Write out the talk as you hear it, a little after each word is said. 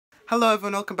Hello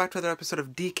everyone, welcome back to another episode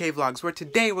of DK Vlogs, where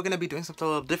today we're going to be doing something a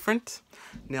little different.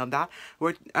 Nailed that.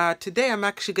 Today I'm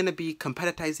actually going to be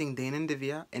competitizing Dane and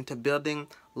Divya into building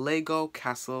Lego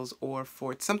castles or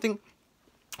forts. Something,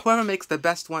 whoever makes the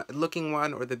best one, looking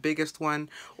one or the biggest one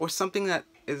or something that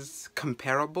is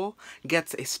comparable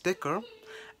gets a sticker.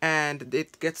 And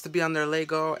it gets to be on their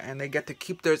Lego, and they get to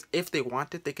keep theirs if they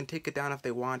want it. They can take it down if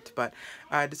they want, but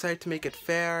I decided to make it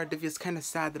fair. Divya's kind of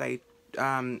sad that I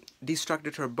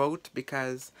destructed her boat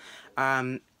because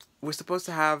we're supposed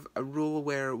to have a rule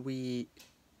where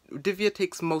Divya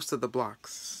takes most of the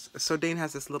blocks. So Dane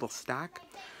has this little stack.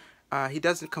 He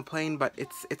doesn't complain, but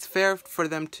it's fair for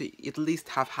them to at least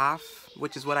have half,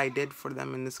 which is what I did for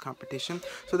them in this competition.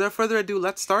 So without further ado,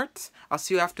 let's start. I'll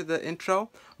see you after the intro.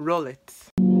 Roll it.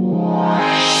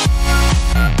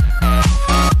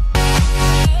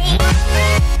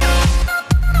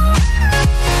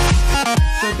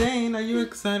 So Dane, are you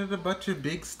excited about your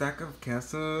big stack of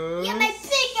castles? Yeah, it's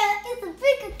a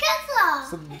bigger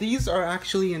castle. So these are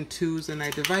actually in twos, and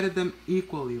I divided them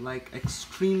equally, like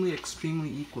extremely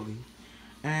equally.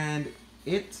 And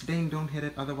Dane, don't hit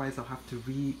it, otherwise I'll have to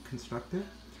reconstruct it.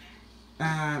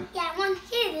 Yeah, I want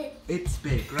to hit it. It's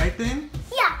big, right Dane?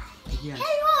 Yeah. Yes.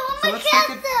 Hey, Mom, So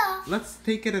castle. let's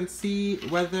take it and see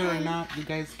whether or not you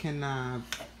guys can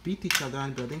beat each other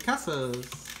on building castles.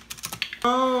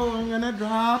 Oh, I'm gonna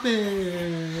drop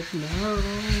it. No.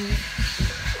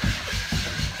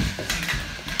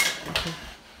 Okay.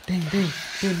 Dane,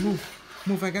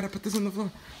 move. I gotta put this on the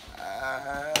floor.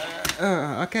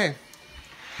 Okay.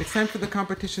 It's time for the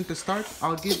competition to start.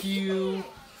 I'll give you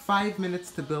 5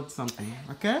 minutes to build something,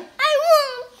 okay? I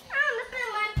won't. I'm gonna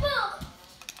build my boat.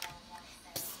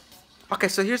 Okay,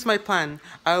 so here's my plan.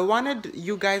 I wanted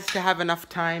you guys to have enough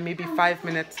time, maybe 5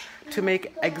 minutes, to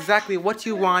make exactly what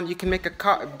you want. You can make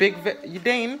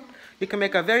Dane, you can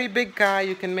make a very big guy,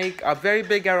 you can make a very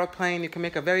big aeroplane, you can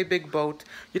make a very big boat,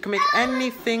 you can make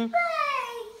anything.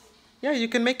 Yeah, you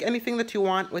can make anything that you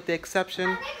want with the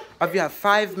exception of you have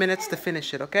 5 minutes to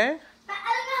finish it, okay?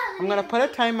 I'm gonna put a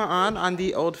timer on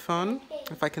the old phone.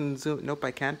 If I can zoom, nope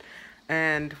I can't.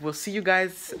 And we'll see you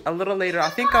guys a little later. I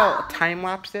think I'll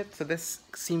time-lapse it, so this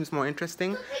seems more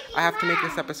interesting. I have to make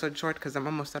this episode short because I'm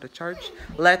almost out of charge.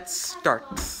 Let's start.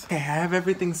 Okay, I have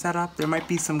everything set up. There might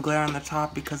be some glare on the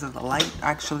top because of the light,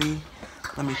 actually.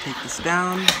 Let me take this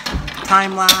down.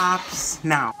 Time-lapse,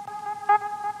 now.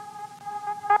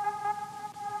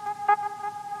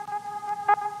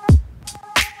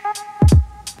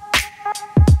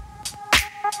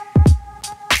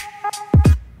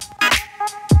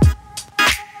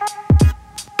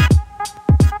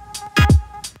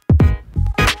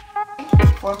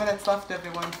 Left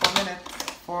everyone, 4 minutes.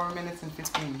 4 minutes and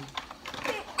 15.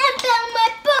 I built my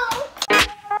boat.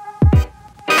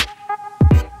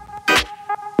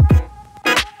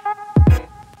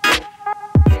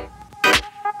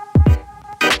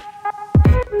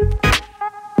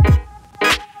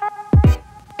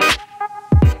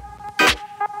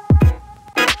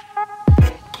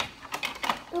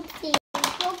 Oopsie, I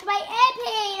broke my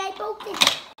airplane. I broke it.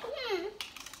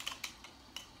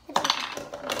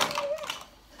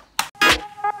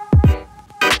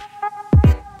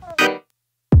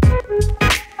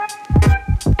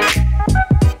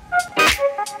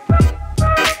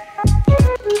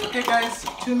 Okay guys,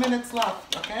 2 minutes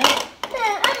left, okay?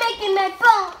 I'm making my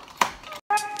boat.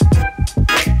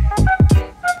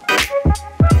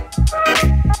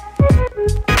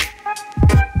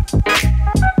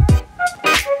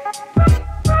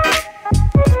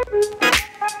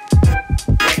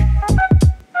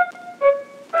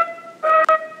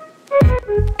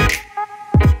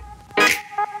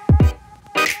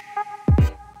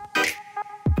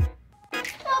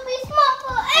 I'll be small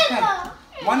forever.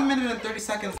 1 minute and 30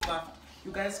 seconds left.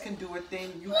 You guys can do it,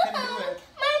 Dane. You can do it.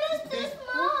 Mine is too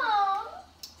small.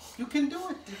 You can do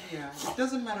it, Divya. It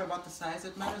doesn't matter about the size.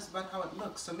 It matters about how it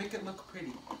looks. So make it look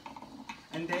pretty.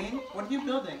 And Dane, what are you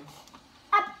building?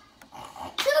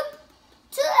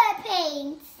 Two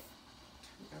airplanes.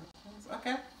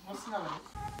 Okay, we'll see how it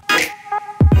is.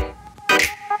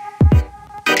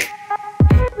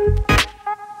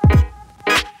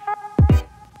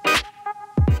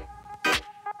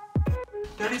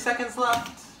 Seconds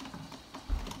left.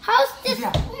 How's this?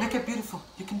 Yeah, make it beautiful.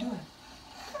 You can do it.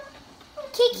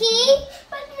 Kiki,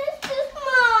 but it's too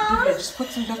small. Divya, just put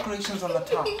some decorations on the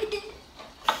top.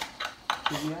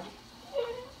 Divya.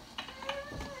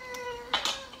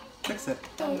 Fix it.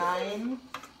 9,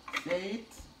 8,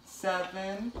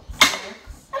 7,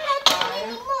 6,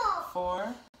 5,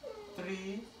 4,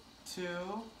 3,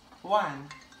 2, 1.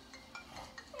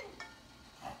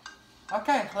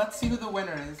 Okay, let's see who the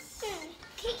winner is.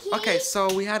 Kiki. Okay,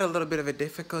 so we had a little bit of a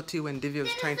difficulty when Divya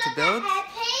was trying to build.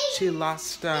 She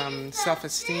lost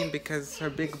self-esteem because her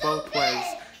big boat was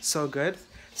so good.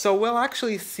 So we'll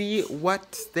actually see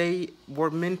what they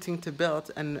were minting to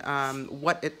build and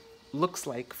what it looks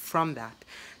like from that.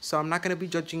 So I'm not going to be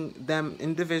judging them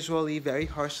individually very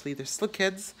harshly. They're still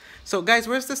kids. So guys,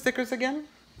 where's the stickers again?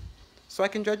 So I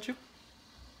can judge you?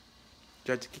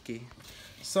 Judge Kiki.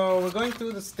 So we're going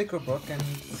through the sticker book and...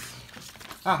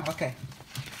 okay.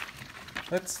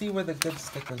 Let's see where the good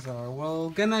stickers are. We're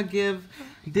gonna give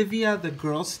Divya the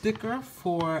girl sticker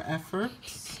for effort.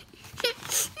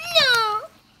 No.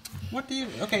 What do you...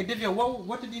 Okay, Divya,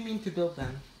 what did you mean to build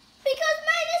then? Because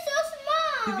mine is so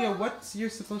small. Divya, what's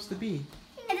yours supposed to be?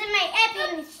 And then my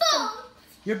airplane is so.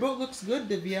 Your boat looks good,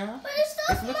 Divya. But it's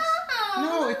so small.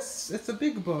 No, it's a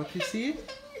big boat, you see?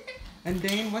 And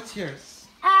Dane, what's yours?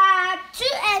 2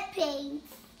 airplanes.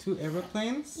 2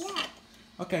 aeroplanes? Yeah.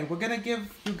 Okay, we're gonna give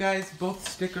you guys both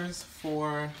stickers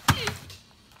for...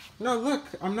 No, look,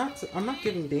 I'm not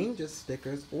giving Dane just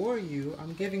stickers or you.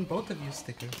 I'm giving both of you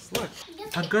stickers. Look,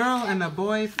 a girl and a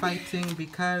boy fighting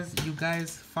because you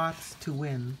guys fought to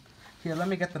win. Here, let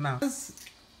me get them out.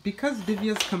 Because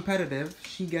Divya's competitive,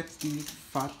 she gets the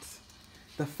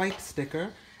fight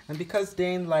sticker, and because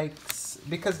Dane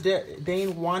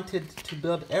Dane wanted to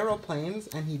build aeroplanes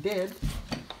and he did.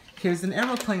 Here's an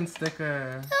aeroplane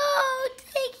sticker. Oh,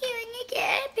 thank you. And you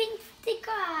get a pink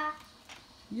sticker.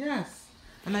 Yes.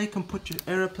 And now you can put your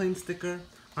aeroplane sticker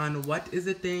on what is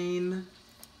it, Dane?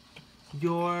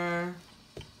 Your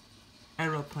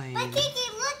aeroplane. But Kiki,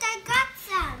 look, I got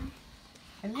some.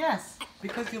 And yes,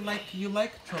 because you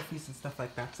like trophies and stuff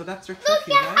like that. So that's your Look,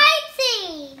 trophy, you're right?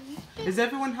 hiding. Is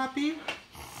everyone happy?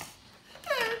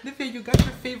 Divya, you got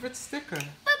your favorite sticker.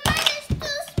 But mine is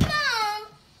too small.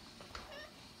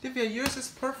 Divya, yours is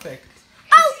perfect.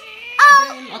 Oh,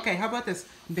 oh. Dane, okay, how about this?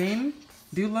 Dane,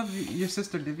 do you love your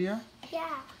sister Divya? Yeah.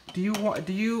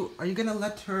 Are you gonna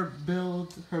let her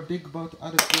build her big boat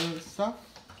out of your stuff?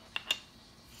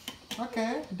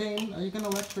 Okay, Dane, are you gonna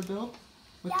let her build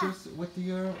with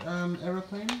your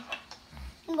aeroplane?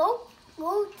 No,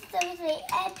 there's an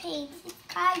airplane. It's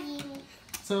crying.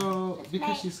 So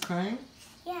because she's crying?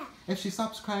 Yeah. If she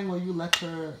stops crying, will you let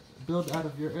her build out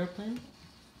of your airplane?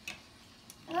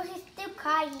 No, she's still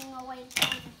crying away from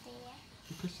there.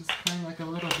 Because she's crying like a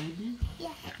little baby? Yeah.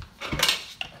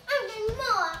 I'm getting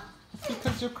more. It's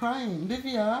because you're crying.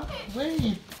 Divya,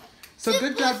 wait. So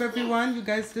good job, everyone. You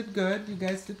guys did good. You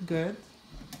guys did good.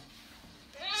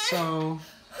 So,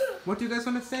 what do you guys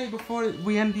want to say before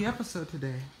we end the episode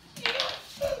today?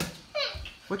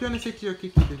 What do you want to say to your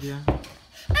Kiki, Divya? I'm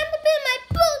gonna put my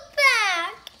boat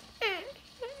back.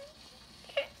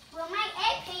 Well, my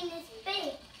airplane is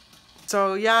big.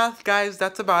 So yeah, guys,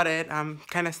 that's about it. I'm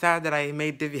kind of sad that I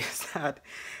made Divya sad.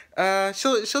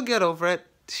 She'll get over it.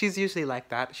 She's usually like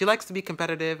that. She likes to be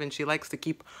competitive and she likes to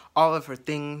keep all of her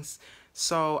things.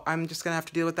 So I'm just going to have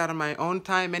to deal with that on my own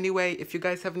time. Anyway, if you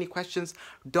guys have any questions,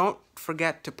 don't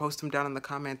forget to post them down in the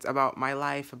comments about my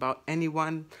life, about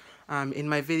anyone in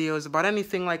my videos, about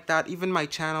anything like that, even my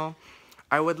channel.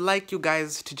 I would like you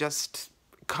guys to just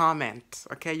comment,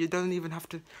 okay? You don't even have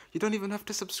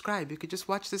to subscribe. You could just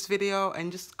watch this video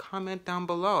and just comment down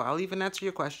below. I'll even answer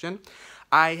your question.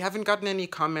 I haven't gotten any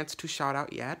comments to shout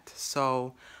out yet,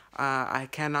 so I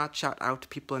cannot shout out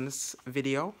people in this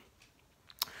video.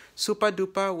 Supa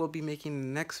Dupa will be making the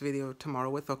next video tomorrow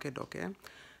with Okedoke.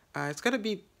 It's gonna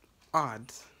be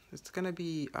odd. It's gonna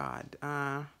be odd.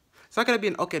 It's not gonna be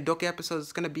an Okedoke episode.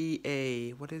 It's gonna be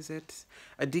a, what is it?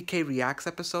 A DK Reacts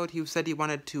episode. He said he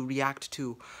wanted to react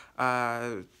to.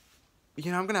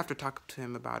 You know, I'm gonna have to talk to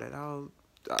him about it.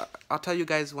 I'll tell you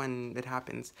guys when it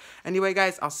happens. Anyway,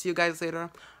 guys, I'll see you guys later.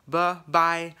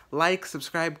 Bye. Like,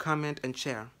 subscribe, comment, and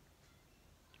share.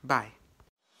 Bye.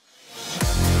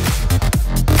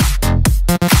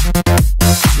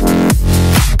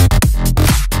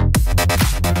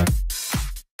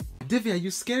 Divya,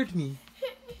 you scared me.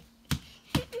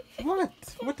 What?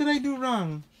 What did I do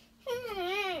wrong?